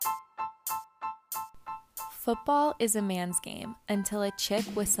Football is a man's game until a chick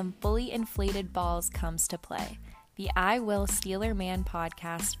with some fully inflated balls comes to play. The I Will Steeler Man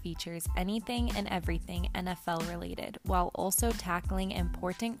podcast features anything and everything NFL related, while also tackling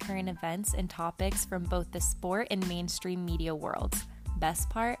important current events and topics from both the sport and mainstream media worlds.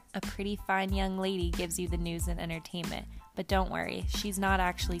 Best part, a pretty fine young lady gives you the news and entertainment. But don't worry, she's not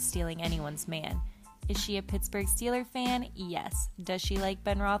actually stealing anyone's man. Is she a Pittsburgh Steelers fan? Yes. Does she like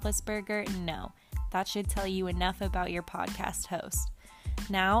Ben Roethlisberger? No. That should tell you enough about your podcast host.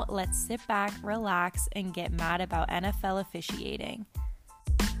 Now, let's sit back, relax, and get mad about NFL officiating.